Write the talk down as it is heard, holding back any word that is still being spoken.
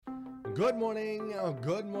Good morning,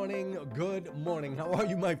 good morning, good morning. How are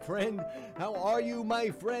you, my friend? How are you, my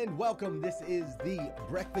friend? Welcome. This is the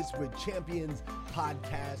Breakfast with Champions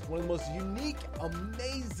podcast, one of the most unique,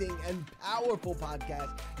 amazing, and powerful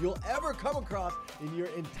podcasts you'll ever come across in your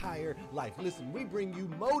entire life. Listen, we bring you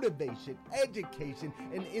motivation, education,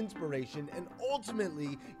 and inspiration, and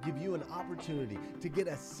ultimately give you an opportunity to get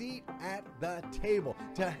a seat at the table,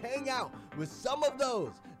 to hang out with some of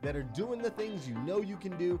those that are doing the things you know you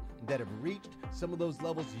can do, that have reached some of those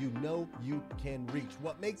levels you know you can reach.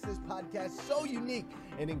 What makes this podcast so unique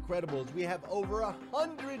and incredible is we have over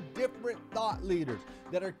 100 different thought leaders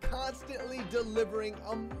that are constantly delivering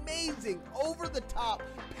amazing, over-the-top,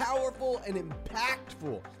 powerful, and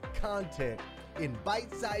impactful content in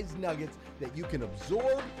bite-sized nuggets that you can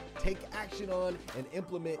absorb, take action on, and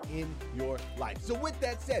implement in your life. So with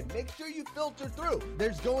that said, make sure you filter through.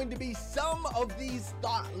 There's going to be some of these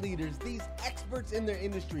thought leaders, these experts in their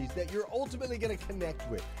industries that you're ultimately going to connect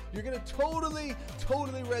with. You're going to totally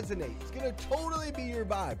resonate. It's going to totally be your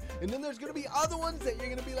vibe. And then there's going to be other ones that you're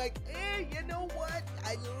going to be like, you know what?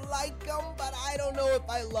 I like them, but I don't know if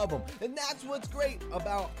I love them. And that's what's great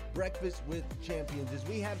about Breakfast with Champions is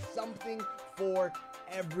we have something for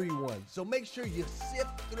everyone. So make sure you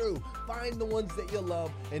sift through, find the ones that you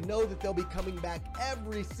love, and know that they'll be coming back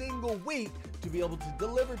every single week to be able to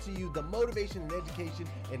deliver to you the motivation and education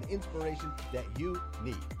and inspiration that you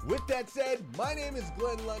need. With that said, my name is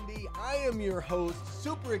Glenn Lundy. I am your host,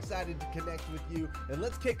 super excited to connect with you, and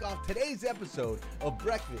let's kick off today's episode of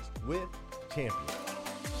Breakfast with Champions.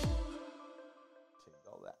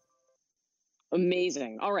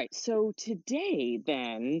 Amazing. All right. So today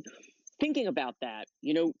then, thinking about that,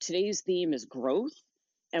 today's theme is growth,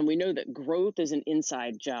 and we know that growth is an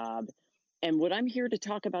inside job. And what I'm here to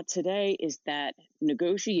talk about today is that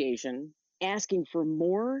negotiation, asking for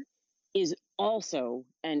more, is also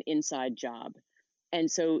an inside job. And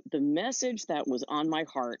so the message that was on my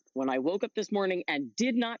heart when I woke up this morning and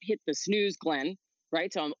did not hit the snooze, Glenn,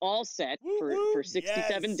 right? So I'm all set for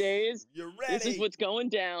 67 days. You're ready. This is what's going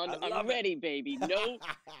down. I'm ready, baby.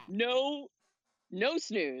 No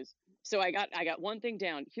snooze. So I got one thing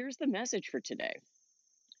down. Here's the message for today.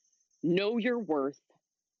 Know your worth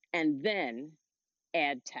and then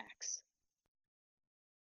add tax.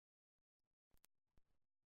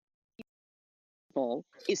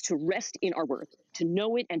 Is to rest in our worth, to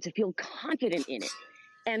know it and to feel confident in it.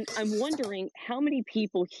 And I'm wondering how many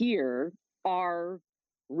people here are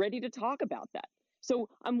ready to talk about that. So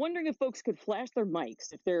I'm wondering if folks could flash their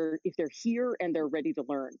mics if they're here and they're ready to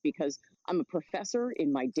learn, because I'm a professor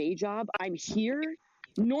in my day job. I'm here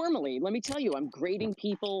normally, let me tell you, I'm grading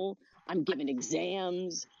people, I'm giving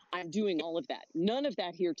exams, I'm doing all of that. None of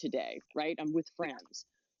that here today, right? I'm with friends.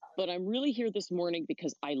 But I'm really here this morning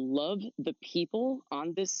because I love the people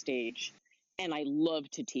on this stage and I love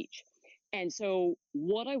to teach. And so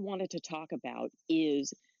what I wanted to talk about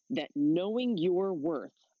is that knowing your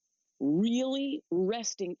worth, really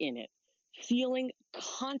resting in it, feeling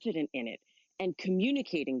confident in it, and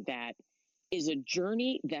communicating that is a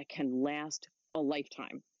journey that can last a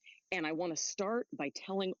lifetime. And I want to start by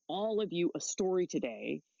telling all of you a story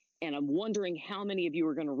today, and I'm wondering how many of you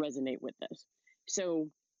are going to resonate with this. So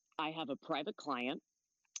I have a private client.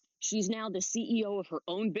 She's now the CEO of her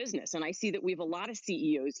own business. And I see that we have a lot of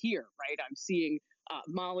CEOs here, right? I'm seeing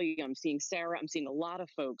Molly, I'm seeing Sarah, I'm seeing a lot of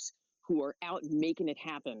folks who are out making it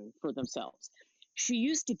happen for themselves. She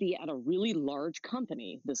used to be at a really large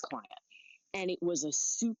company, this client, and it was a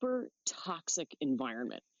super toxic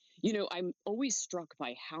environment. I'm always struck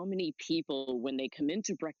by how many people, when they come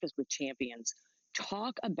into Breakfast with Champions,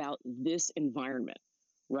 talk about this environment,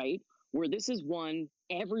 right? Where this is one,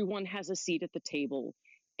 everyone has a seat at the table,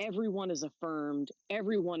 everyone is affirmed,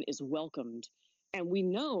 everyone is welcomed. And we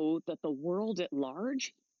know that the world at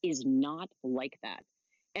large is not like that.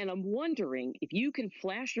 And I'm wondering if you can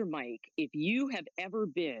flash your mic, if you have ever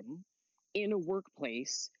been in a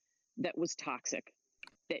workplace that was toxic,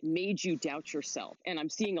 that made you doubt yourself. And I'm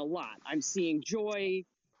seeing a lot. I'm seeing Joy.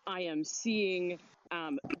 I am seeing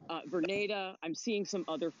Verneda. I'm seeing some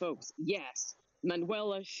other folks. Yes.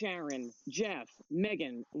 Manuela, Sharon, Jeff,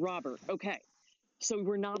 Megan, Robert. Okay. So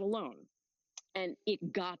we're not alone. And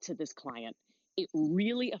it got to this client. It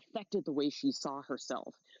really affected the way she saw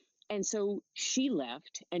herself. And so she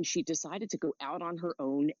left and she decided to go out on her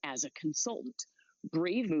own as a consultant.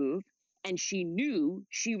 Brave move. And she knew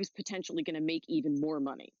she was potentially going to make even more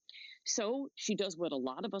money. So she does what a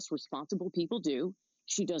lot of us responsible people do.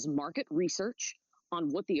 She does market research on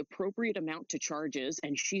what the appropriate amount to charge is,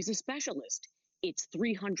 and she's a specialist. It's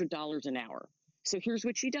 $300 an hour. So here's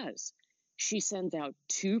what she does. She sends out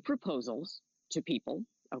 2 proposals to people,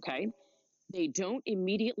 Okay. They don't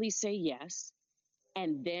immediately say yes.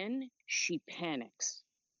 And then she panics.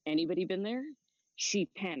 Anybody been there? She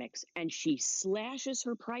panics and she slashes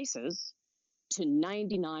her prices to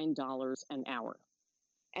 $99 an hour.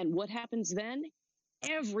 And what happens then?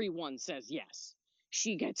 Everyone says yes.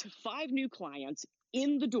 She gets 5 new clients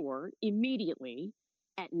in the door immediately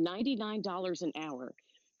at $99 an hour.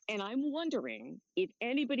 And I'm wondering if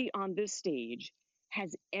anybody on this stage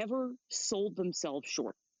has ever sold themselves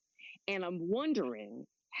short. And I'm wondering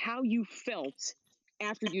how you felt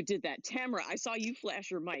after you did that. Tamara, I saw you flash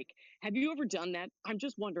your mic. Have you ever done that? I'm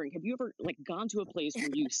just wondering, have you ever gone to a place where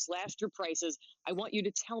you slashed your prices? I want you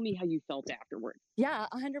to tell me how you felt afterward. Yeah,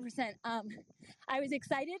 100%. I was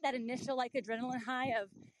excited, that initial adrenaline high of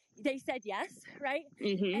they said yes, right?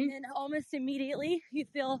 Mm-hmm. And then almost immediately you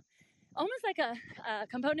feel almost like a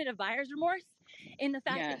component of buyer's remorse in the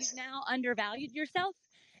fact that Yes. you've now undervalued yourself.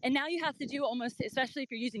 And now you have to do almost, especially if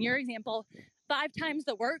you're using your example, 5 times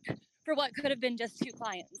the work for what could have been just 2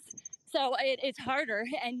 clients. So it's harder,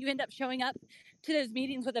 and you end up showing up to those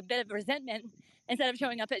meetings with a bit of resentment instead of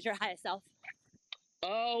showing up as your highest self.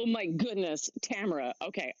 Oh my goodness, Tamara.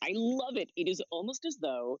 Okay, I love it. It is almost as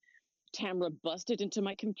though Tamara busted into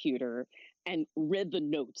my computer and read the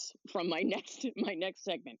notes from my next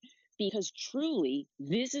segment, because truly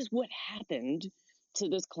this is what happened to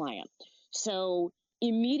this client. So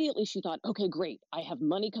immediately she thought, okay, great. I have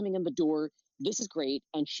money coming in the door. This is great.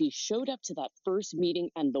 And she showed up to that first meeting,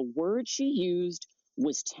 and the word she used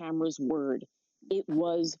was Tamara's word. It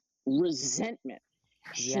was resentment.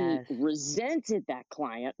 She Yes. resented that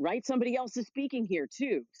client, right? Somebody else is speaking here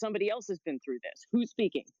too. Somebody else has been through this. Who's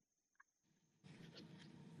speaking?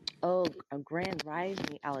 Oh, a grand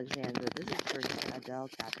rising, Alexandra. This is Bernice Adele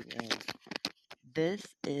tapping in. This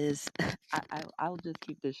is, I'll just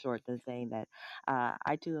keep this short than saying that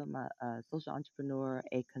I too am a social entrepreneur,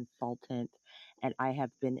 a consultant, and I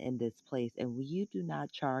have been in this place. And when you do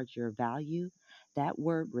not charge your value, that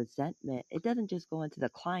word resentment, it doesn't just go into the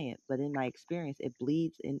client, but in my experience, it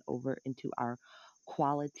bleeds in over into our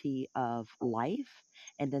quality of life.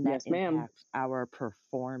 And then that Yes, ma'am. impacts our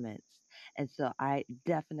performance. And so I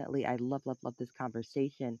love, love, love this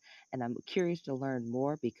conversation. And I'm curious to learn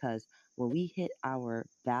more because when we hit our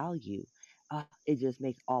value, it just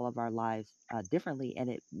makes all of our lives differently, and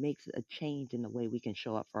it makes a change in the way we can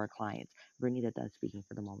show up for our clients. Bernita does speaking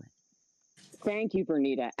for the moment. Thank you,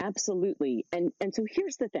 Bernita. Absolutely. And so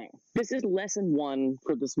here's the thing. This is lesson 1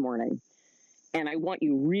 for this morning. And I want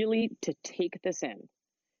you really to take this in,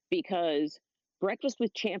 because Breakfast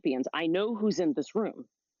with Champions, I know who's in this room.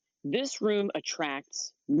 This room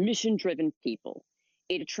attracts mission-driven people.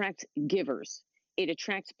 It attracts givers. It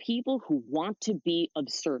attracts people who want to be of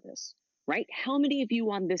service, right? How many of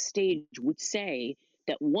you on this stage would say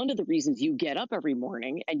that one of the reasons you get up every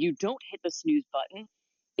morning and you don't hit the snooze button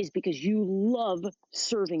is because you love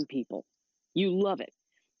serving people? You love it.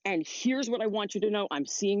 And here's what I want you to know. I'm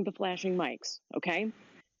seeing the flashing mics, okay?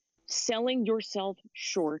 Selling yourself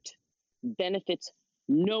short benefits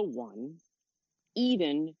no one,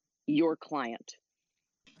 even your client.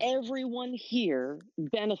 Everyone here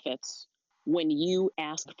benefits when you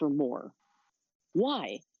ask for more.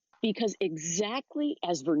 Why? Because exactly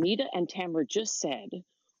as Vernita and Tamara just said,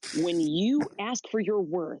 when you ask for your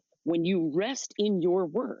worth, when you rest in your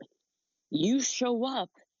worth, you show up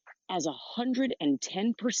as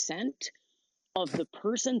 110% of the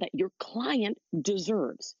person that your client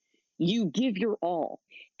deserves. You give your all.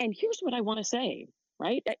 And here's what I want to say,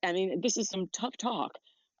 right? I mean, this is some tough talk,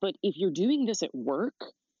 but if you're doing this at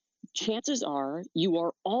work, chances are you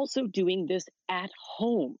are also doing this at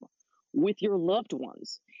home with your loved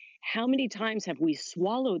ones. How many times have we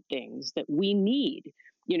swallowed things that we need?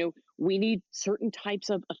 You know, we need certain types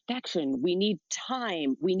of affection, we need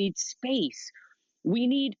time, we need space, we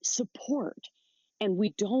need support, and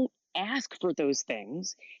we don't ask for those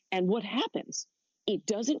things. And what happens? It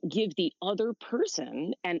doesn't give the other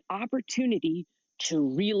person an opportunity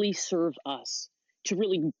to really serve us, to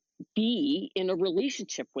really be in a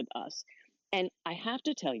relationship with us. And I have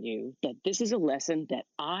to tell you that this is a lesson that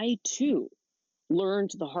I too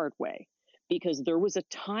learned the hard way, because there was a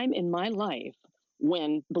time in my life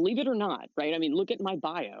when, believe it or not, right? I mean, look at my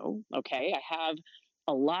bio, okay? I have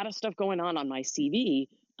a lot of stuff going on my CV,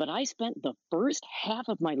 but I spent the first half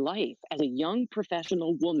of my life as a young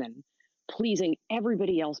professional woman pleasing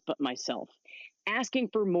everybody else but myself, asking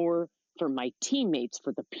for more for my teammates,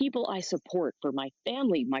 for the people I support, for my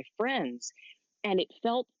family, my friends. And it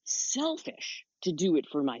felt selfish to do it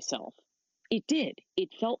for myself. It did. It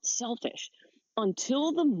felt selfish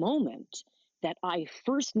until the moment that I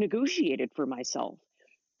first negotiated for myself.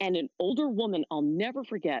 And an older woman, I'll never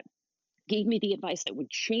forget, gave me the advice that would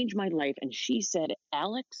change my life. And she said,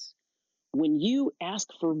 Alex, when you ask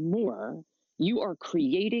for more, you are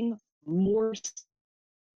creating more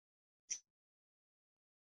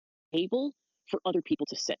table for other people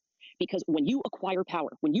to sit. Because when you acquire power,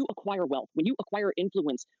 when you acquire wealth, when you acquire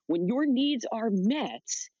influence, when your needs are met,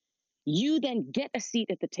 you then get a seat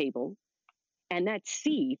at the table, and that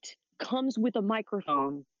seat comes with a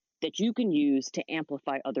microphone that you can use to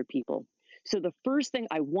amplify other people. So the first thing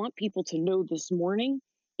I want people to know this morning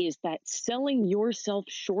is that selling yourself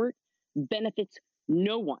short benefits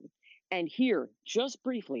no one. And here, just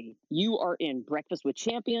briefly, you are in Breakfast with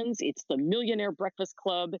Champions. It's the Millionaire Breakfast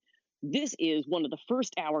Club. This is one of the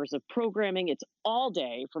first hours of programming. It's all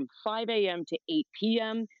day from 5 a.m. to 8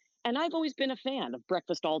 p.m. And I've always been a fan of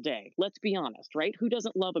breakfast all day. Let's be honest, right? Who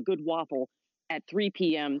doesn't love a good waffle at 3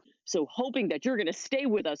 p.m.? So hoping that you're going to stay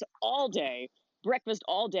with us all day, breakfast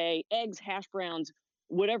all day, eggs, hash browns,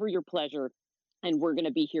 whatever your pleasure, and we're going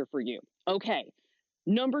to be here for you. Okay,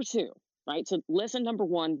 number two, right? So lesson number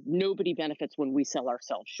one, nobody benefits when we sell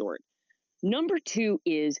ourselves short. Number two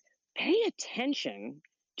is pay attention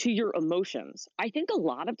to your emotions. I think a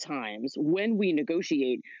lot of times when we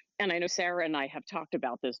negotiate, and I know Sarah and I have talked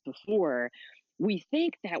about this before, we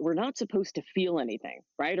think that we're not supposed to feel anything,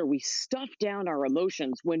 right? Or we stuff down our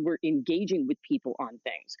emotions when we're engaging with people on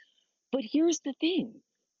things. But here's the thing.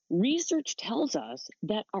 Research tells us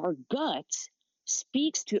that our gut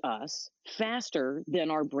speaks to us faster than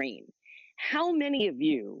our brain. How many of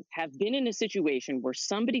you have been in a situation where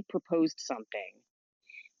somebody proposed something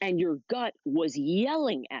and your gut was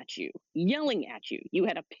yelling at you, yelling at you? You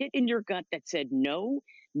had a pit in your gut that said, no,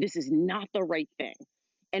 this is not the right thing.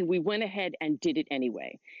 And we went ahead and did it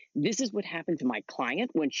anyway. This is what happened to my client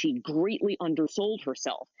when she greatly undersold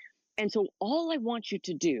herself. And so all I want you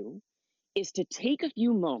to do is to take a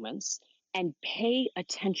few moments and pay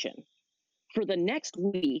attention. For the next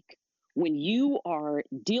week, when you are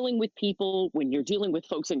dealing with people, when you're dealing with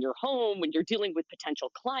folks in your home, when you're dealing with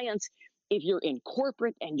potential clients, if you're in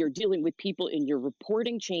corporate and you're dealing with people in your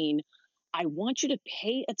reporting chain, I want you to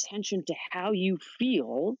pay attention to how you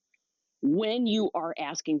feel when you are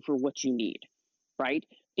asking for what you need, right?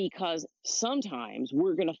 Because sometimes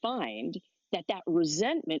we're going to find that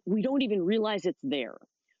resentment, we don't even realize it's there,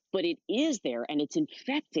 but it is there, and it's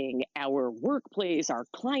infecting our workplace, our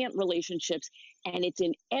client relationships, and it's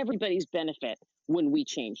in everybody's benefit when we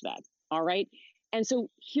change that. All right. And so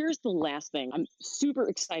here's the last thing. I'm super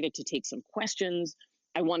excited to take some questions.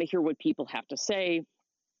 I want to hear what people have to say.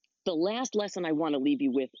 The last lesson I want to leave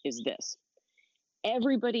you with is this.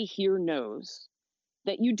 Everybody here knows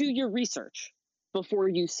that you do your research before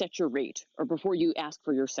you set your rate or before you ask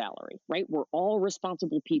for your salary, right? We're all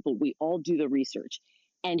responsible people. We all do the research.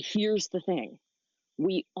 And here's the thing.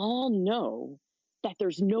 We all know that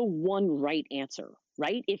there's no one right answer,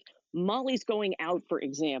 right? If Molly's going out, for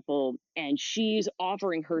example, and she's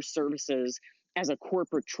offering her services as a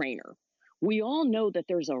corporate trainer, we all know that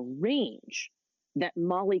there's a range that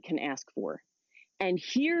Molly can ask for. And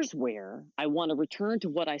here's where I want to return to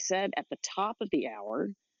what I said at the top of the hour,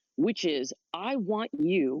 which is I want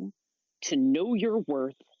you to know your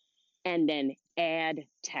worth and then add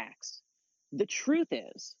tax. The truth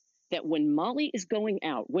is that when Molly is going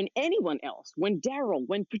out, when anyone else, when Daryl,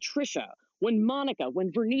 when Patricia, when Monica,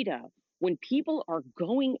 when Vernita, when people are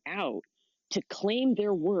going out to claim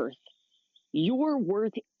their worth, your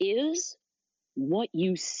worth is what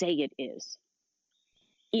you say it is.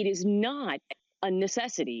 It is not a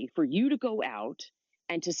necessity for you to go out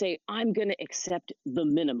and to say, I'm going to accept the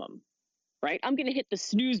minimum, right? I'm going to hit the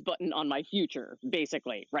snooze button on my future,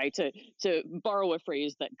 basically, right? To borrow a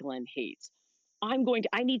phrase that Glenn hates.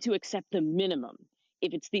 I need to accept the minimum.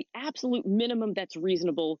 If it's the absolute minimum that's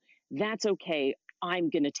reasonable, that's okay. I'm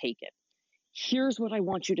going to take it. Here's what I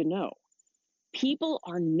want you to know. People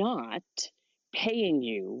are not paying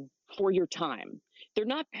you for your time. They're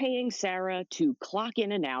not paying Sarah to clock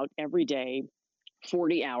in and out every day,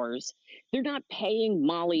 40 hours. They're not paying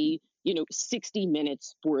Molly, 60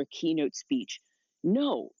 minutes for a keynote speech.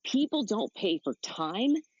 No, people don't pay for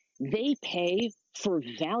time. They pay for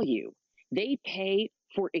value. They pay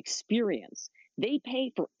for experience. They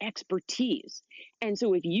pay for expertise. And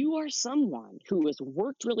so if you are someone who has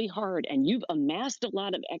worked really hard and you've amassed a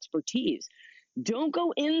lot of expertise, don't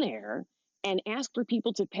go in there and ask for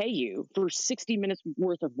people to pay you for 60 minutes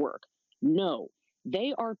worth of work. No,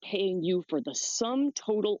 they are paying you for the sum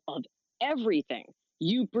total of everything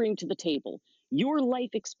you bring to the table, your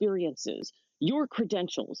life experiences, your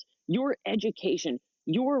credentials, your education,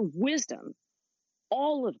 your wisdom.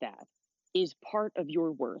 All of that is part of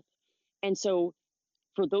your worth. And so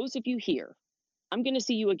For those of you here, I'm going to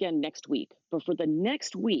see you again next week. But for the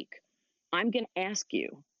next week, I'm going to ask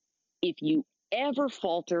you, if you ever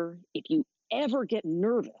falter, if you ever get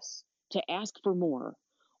nervous to ask for more,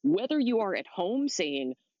 whether you are at home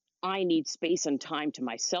saying, I need space and time to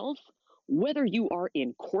myself, whether you are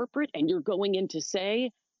in corporate and you're going in to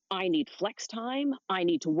say, I need flex time, I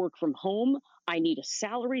need to work from home, I need a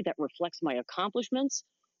salary that reflects my accomplishments,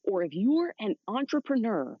 or if you're an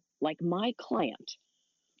entrepreneur like my client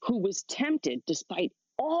who was tempted, despite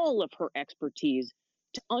all of her expertise,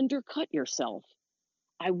 to undercut yourself,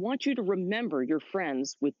 I want you to remember your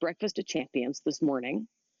friends with Breakfast at Champions this morning.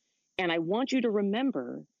 And I want you to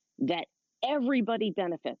remember that everybody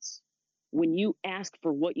benefits when you ask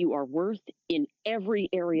for what you are worth in every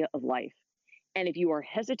area of life. And if you are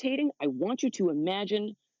hesitating, I want you to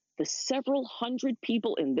imagine the several hundred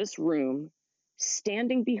people in this room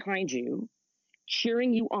standing behind you,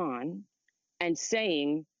 cheering you on, and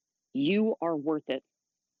saying, you are worth it.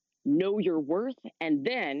 Know your worth, and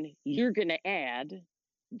then you're going to add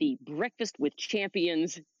the Breakfast with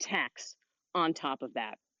Champions tax on top of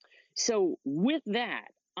that. So with that,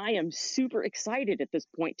 I am super excited at this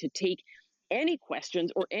point to take any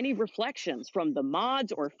questions or any reflections from the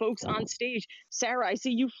mods or folks on stage. Sarah, I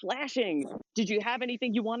see you flashing. Did you have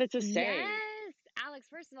anything you wanted to say? Yes, Alex,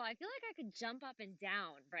 first of all, I feel like I could jump up and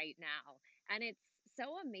down right now. And it's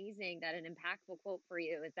so amazing that an impactful quote for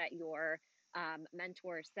you is that your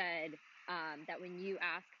mentor said that when you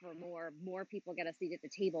ask for more people get a seat at the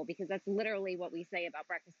table, because that's literally what we say about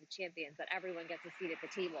Breakfast with Champions, that everyone gets a seat at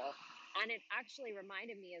the table. And it actually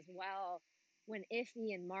reminded me as well when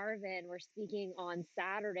Iffy and Marvin were speaking on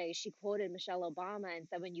Saturday. She quoted Michelle Obama and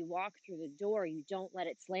said, when you walk through the door, you don't let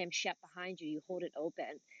it slam shut behind you, you hold it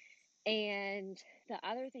open. And the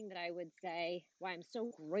other thing that I would say, why I'm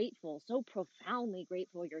so grateful, so profoundly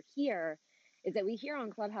grateful you're here, is that we hear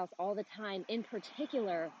on Clubhouse all the time, in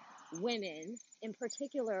particular, women, in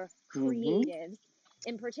particular, creatives,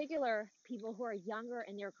 in particular, people who are younger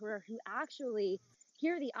in their career who actually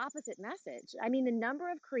hear the opposite message. I mean, the number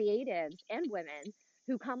of creatives and women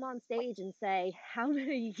who come on stage and say, how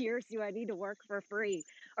many years do I need to work for free?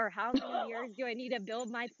 Or how many years do I need to build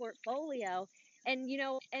my portfolio? And, you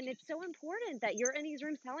know, and it's so important that you're in these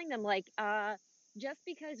rooms telling them, like, just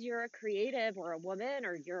because you're a creative or a woman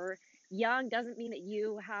or you're young doesn't mean that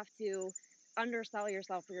you have to undersell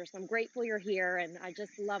yourself for yourself. I'm grateful you're here, and I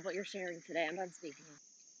just love what you're sharing today. I'm done speaking.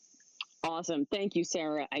 Awesome. Thank you,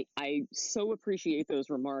 Sarah. I so appreciate those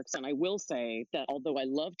remarks. And I will say that although I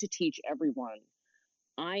love to teach everyone,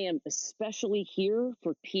 I am especially here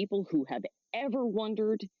for people who have ever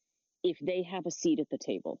wondered if they have a seat at the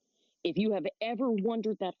table. If you have ever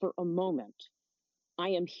wondered that for a moment, I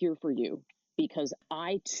am here for you, because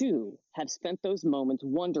I too have spent those moments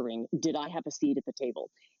wondering, did I have a seat at the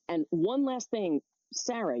table? And one last thing,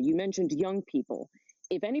 Sarah, you mentioned young people.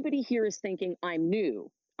 If anybody here is thinking, I'm new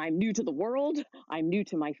to the world, I'm new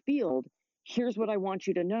to my field, here's what I want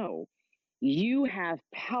you to know. You have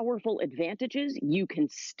powerful advantages. You can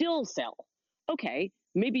still sell. Okay,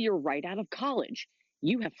 maybe you're right out of college.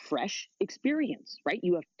 You have fresh experience, right?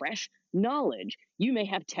 You have fresh knowledge. You may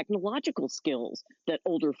have technological skills that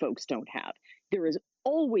older folks don't have. There is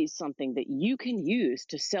always something that you can use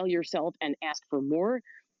to sell yourself and ask for more.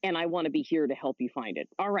 And I want to be here to help you find it.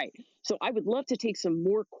 All right. So I would love to take some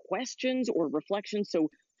more questions or reflections. So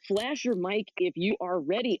flash your mic if you are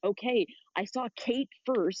ready. Okay. I saw Kate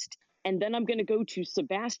first, and then I'm going to go to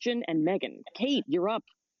Sebastian and Megan. Kate, you're up.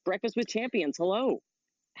 Breakfast with Champions. Hello.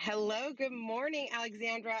 Hello, good morning,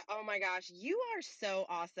 Alexandra. Oh my gosh, you are so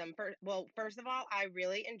awesome. First of all, I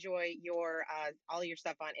really enjoy your all your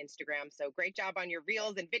stuff on Instagram. So great job on your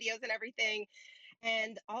reels and videos and everything.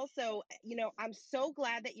 And also, I'm so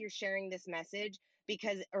glad that you're sharing this message,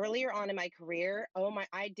 because earlier on in my career,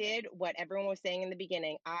 I did what everyone was saying in the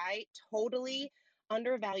beginning. I totally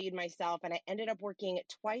undervalued myself, and I ended up working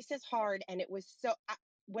twice as hard. And it was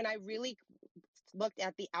when I really looked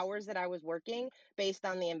at the hours that I was working based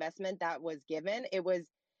on the investment that was given, it was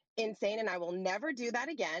insane, and I will never do that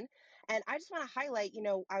again. And I just want to highlight,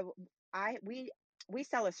 we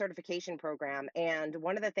sell a certification program, and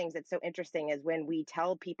one of the things that's so interesting is when we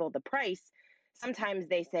tell people the price, sometimes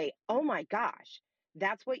they say, "Oh my gosh,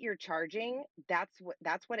 that's what you're charging? That's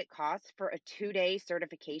what it costs for a 2-day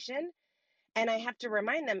certification?" And I have to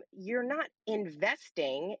remind them, you're not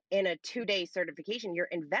investing in a 2-day certification. You're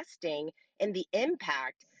investing in the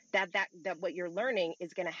impact that what you're learning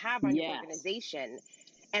is going to have on your organization.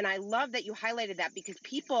 And I love that you highlighted that, because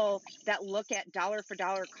people that look at dollar for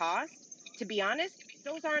dollar cost, to be honest,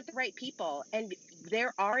 those aren't the right people. And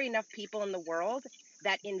there are enough people in the world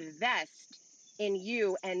that invest in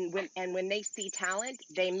you, and when they see talent,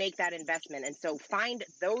 they make that investment. And so find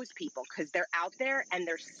those people, because they're out there and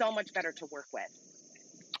they're so much better to work with.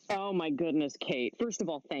 Oh my goodness, Kate. First of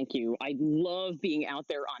all, thank you. I love being out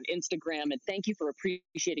there on Instagram, and thank you for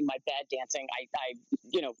appreciating my bad dancing.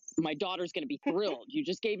 My daughter's going to be thrilled. You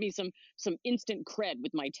just gave me some instant cred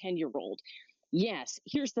with my 10-year-old. Yes,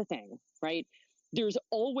 here's the thing, right? There's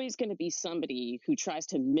always going to be somebody who tries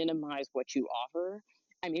to minimize what you offer.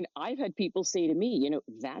 I mean, I've had people say to me,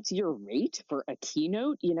 that's your rate for a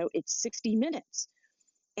keynote? It's 60 minutes.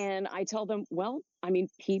 And I tell them, well, I mean,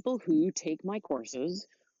 people who take my courses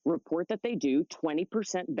report that they do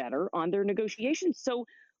 20% better on their negotiations. So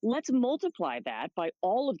let's multiply that by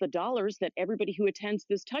all of the dollars that everybody who attends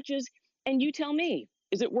this touches. And you tell me,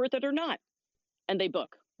 is it worth it or not? And they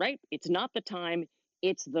book, right? It's not the time,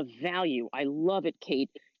 it's the value. I love it, Kate.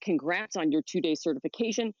 Congrats on your 2-day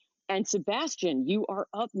certification. And Sebastian, you are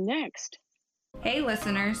up next. Hey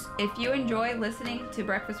listeners, if you enjoy listening to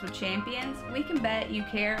Breakfast with Champions, we can bet you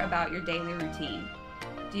care about your daily routine.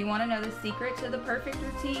 Do you want to know the secret to the perfect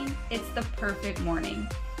routine? It's the perfect morning.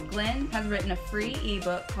 Glenn has written a free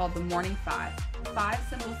ebook called The Morning 5, 5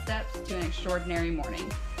 simple steps to an extraordinary morning.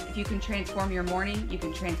 If you can transform your morning, you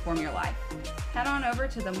can transform your life. Head on over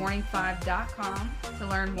to themorning5.com to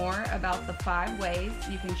learn more about the 5 ways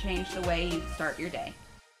you can change the way you start your day.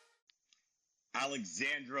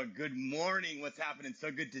 Alexandra, good morning. What's happening? So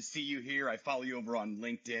good to see you here. I follow you over on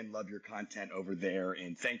LinkedIn. Love your content over there.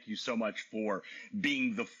 And thank you so much for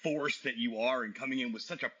being the force that you are and coming in with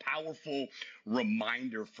such a powerful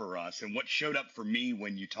reminder for us. And what showed up for me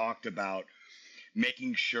when you talked about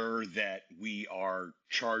making sure that we are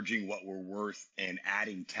charging what we're worth and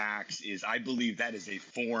adding tax is, I believe that is a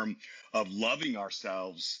form of loving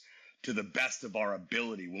ourselves to the best of our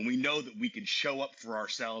ability. When we know that we can show up for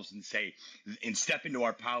ourselves and say, and step into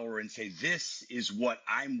our power and say, this is what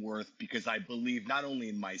I'm worth because I believe not only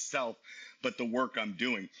in myself, but the work I'm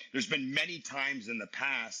doing. There's been many times in the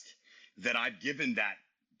past that I've given that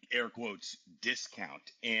air quotes discount.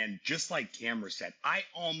 And just like Tamara said, I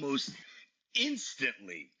almost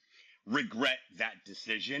instantly regret that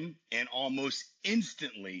decision and almost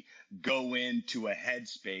instantly go into a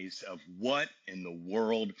headspace of what in the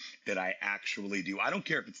world did I actually do? I don't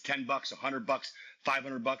care if it's $10, $100,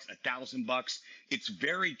 $500, $1,000. It's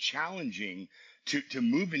very challenging to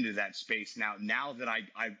move into that space now that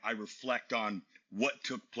I reflect on what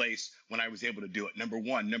took place when I was able to do it. Number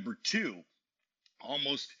one. Number two,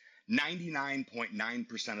 almost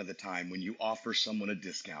 99.9% of the time when you offer someone a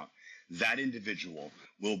discount, that individual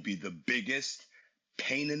will be the biggest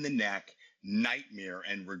pain in the neck, nightmare,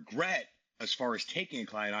 and regret as far as taking a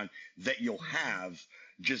client on that you'll have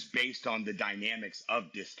just based on the dynamics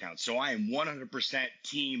of discounts. So I am 100%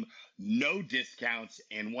 team no discounts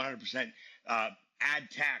and 100%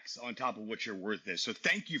 add tax on top of what your worth is. So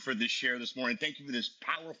thank you for this share this morning. Thank you for this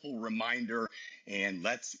powerful reminder. And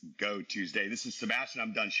let's go Tuesday. This is Sebastian.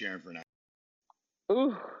 I'm done sharing for now.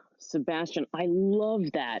 Ooh, Sebastian, I love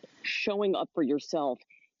that. Showing up for yourself.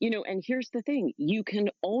 And here's the thing. You can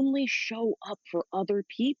only show up for other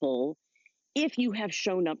people if you have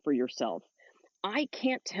shown up for yourself. I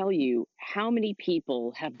can't tell you how many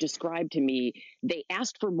people have described to me, they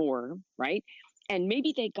asked for more, right? And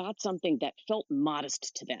maybe they got something that felt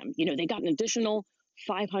modest to them. They got an additional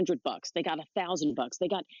 $500. They got $1,000. They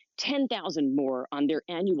got 10,000 more on their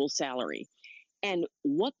annual salary. And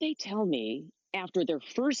what they tell me after their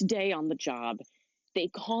first day on the job, they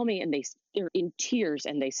call me and they're in tears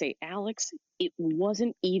and they say, Alex, it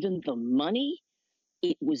wasn't even the money.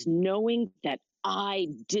 It was knowing that I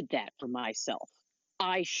did that for myself.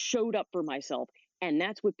 I showed up for myself. And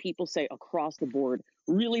that's what people say across the board.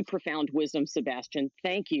 Really profound wisdom, Sebastian.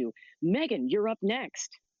 Thank you. Megan, you're up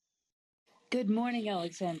next. Good morning,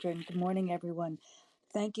 Alexandra, and good morning, everyone.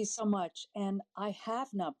 Thank you so much. And I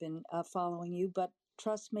have not been following you, but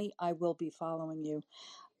trust me, I will be following you.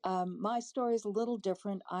 My story is a little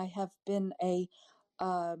different. I have been a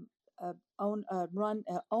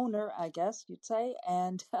owner, I guess you'd say,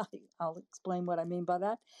 and I'll explain what I mean by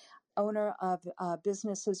that. Owner of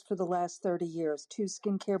businesses for the last 30 years, 2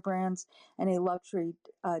 skincare brands and a luxury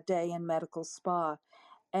day and medical spa.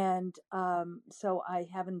 And so I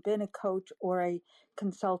haven't been a coach or a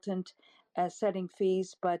consultant setting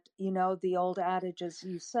fees, but, the old adage, as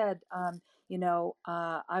you said, I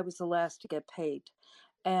was the last to get paid.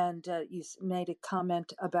 And you made a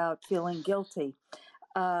comment about feeling guilty.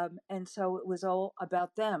 And so it was all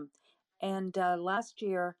about them. And last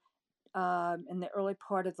year, in the early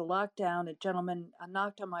part of the lockdown, a gentleman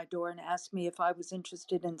knocked on my door and asked me if I was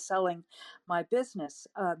interested in selling my business,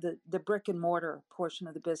 the brick and mortar portion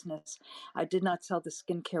of the business. I did not sell the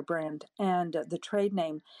skincare brand and the trade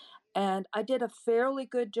name. And I did a fairly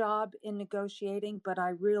good job in negotiating, but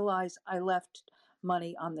I realized I left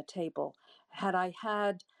money on the table. Had I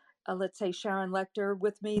had, let's say, Sharon Lechter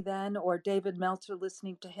with me then, or David Meltzer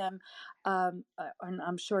listening to him, and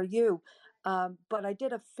I'm sure you, but I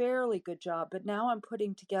did a fairly good job. But now I'm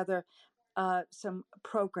putting together some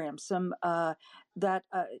programs, some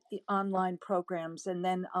online programs, and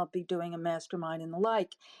then I'll be doing a mastermind and the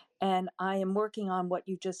like. And I am working on what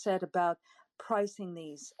you just said about pricing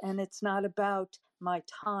these. And it's not about my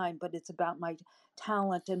time, but it's about my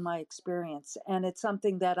talent and my experience. And it's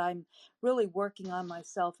something that I'm really working on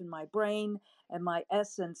myself in my brain and my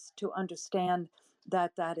essence to understand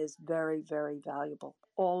that that is very, very valuable.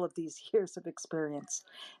 All of these years of experience.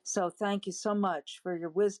 So thank you so much for your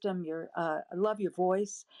wisdom. I love your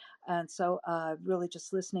voice. And so really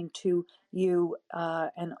just listening to you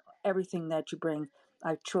and everything that you bring,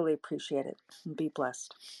 I truly appreciate it, and be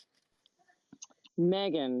blessed.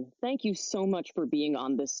 Megan, thank you so much for being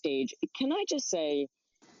on this stage. Can I just say,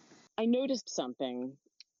 I noticed something.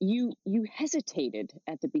 You hesitated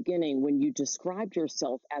at the beginning when you described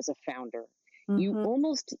yourself as a founder. You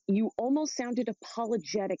almost sounded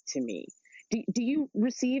apologetic to me. Do you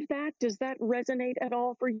receive that? Does that resonate at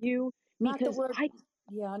all for you? Because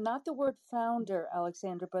not the word founder,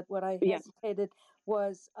 Alexandra, but what I hesitated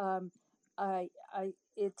was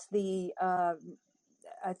it's the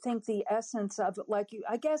I think the essence of it, like you,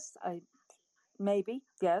 I guess maybe,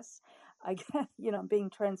 yes. I guess,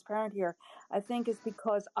 being transparent here, I think is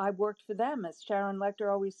because I worked for them, as Sharon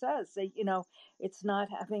Lechter always says. It's not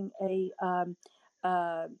having a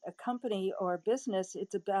company or a business.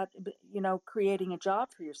 It's about, creating a job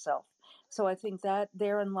for yourself. So I think that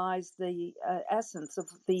therein lies the essence of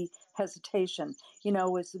the hesitation,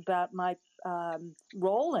 is about my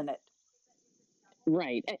role in it.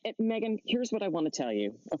 Right. Megan, here's what I want to tell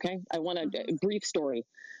you, okay? I want a brief story.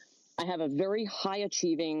 I have a very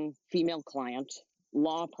high-achieving female client,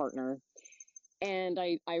 law partner, and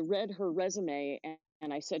I read her resume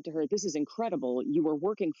and I said to her, this is incredible. You were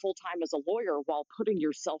working full-time as a lawyer while putting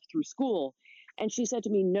yourself through school. And she said to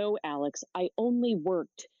me, no, Alex, I only billed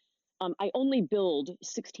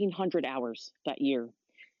 1,600 hours that year.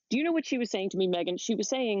 Do you know what she was saying to me, Megan? She was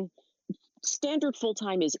saying standard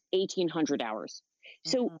full-time is 1,800 hours.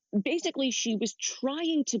 So basically she was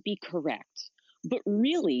trying to be correct, but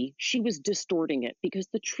really she was distorting it, because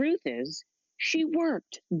the truth is she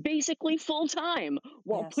worked basically full-time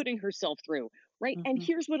while putting herself through, right? And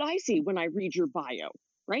here's what I see when I read your bio,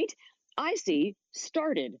 right? I see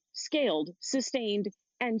started, scaled, sustained,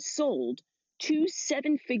 and sold 2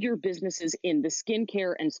 7-figure businesses in the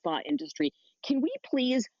skincare and spa industry. Can we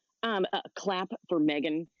please clap for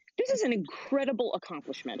Megan? This is an incredible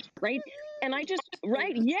accomplishment, right? And I just,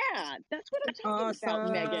 right? Yeah, that's what I'm talking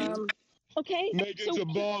about, Megan. Okay? Megan's a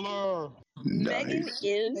baller. Megan is.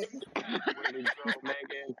 Way to go,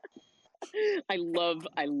 Megan. I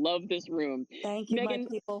love this room. Thank you, Megan, my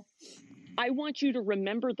people. I want you to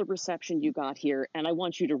remember the reception you got here, and I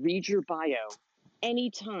want you to read your bio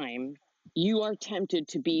anytime you are tempted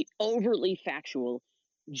to be overly factual.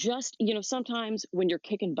 Just, sometimes when you're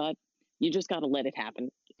kicking butt, you just got to let it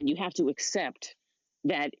happen. And you have to accept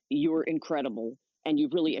that you're incredible and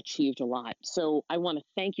you've really achieved a lot. So I want to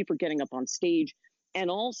thank you for getting up on stage, and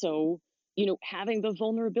also, having the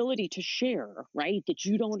vulnerability to share, right? That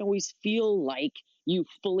you don't always feel like you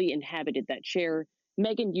fully inhabited that chair.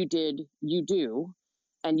 Megan, you did, you do,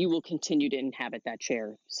 and you will continue to inhabit that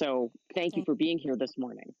chair. So thank you for being here this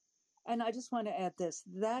morning. And I just want to add this.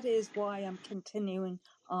 That is why I'm continuing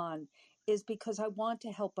on, is because I want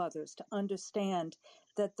to help others to understand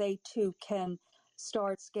that they too can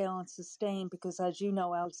start, scale, and sustain, because as you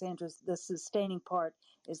know, Alexandra, the sustaining part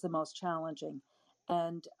is the most challenging.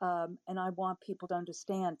 And I want people to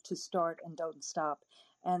understand to start and don't stop.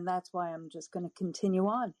 And that's why I'm just going to continue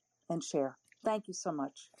on and share. Thank you so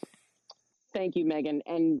much. Thank you, Megan.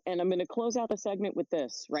 And I'm going to close out the segment with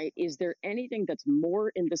this, right? Is there anything that's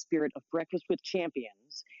more in the spirit of Breakfast with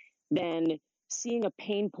Champions than seeing a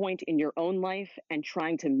pain point in your own life and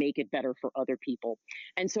trying to make it better for other people?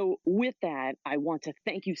 And so with that, I want to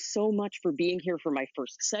thank you so much for being here for my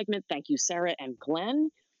first segment. Thank you, Sarah and Glenn.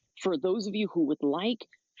 For those of you who would like,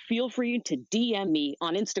 feel free to DM me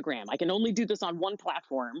on Instagram. I can only do this on one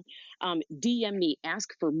platform. DM me,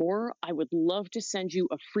 ask for more. I would love to send you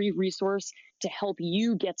a free resource to help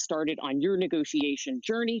you get started on your negotiation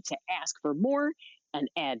journey, to ask for more and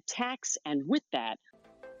add tax. And with that,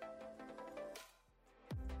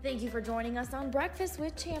 Thank you for joining us on Breakfast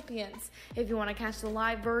with Champions. If you want to catch the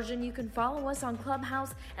live version, you can follow us on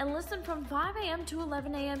Clubhouse and listen from 5 a.m. to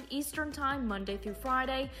 11 a.m. Eastern Time, Monday through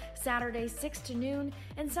Friday, Saturdays 6 to noon,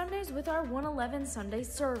 and Sundays with our 111 Sunday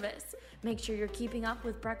service. Make sure you're keeping up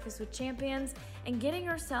with Breakfast with Champions and getting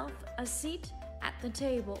yourself a seat at the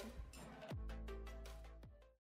table.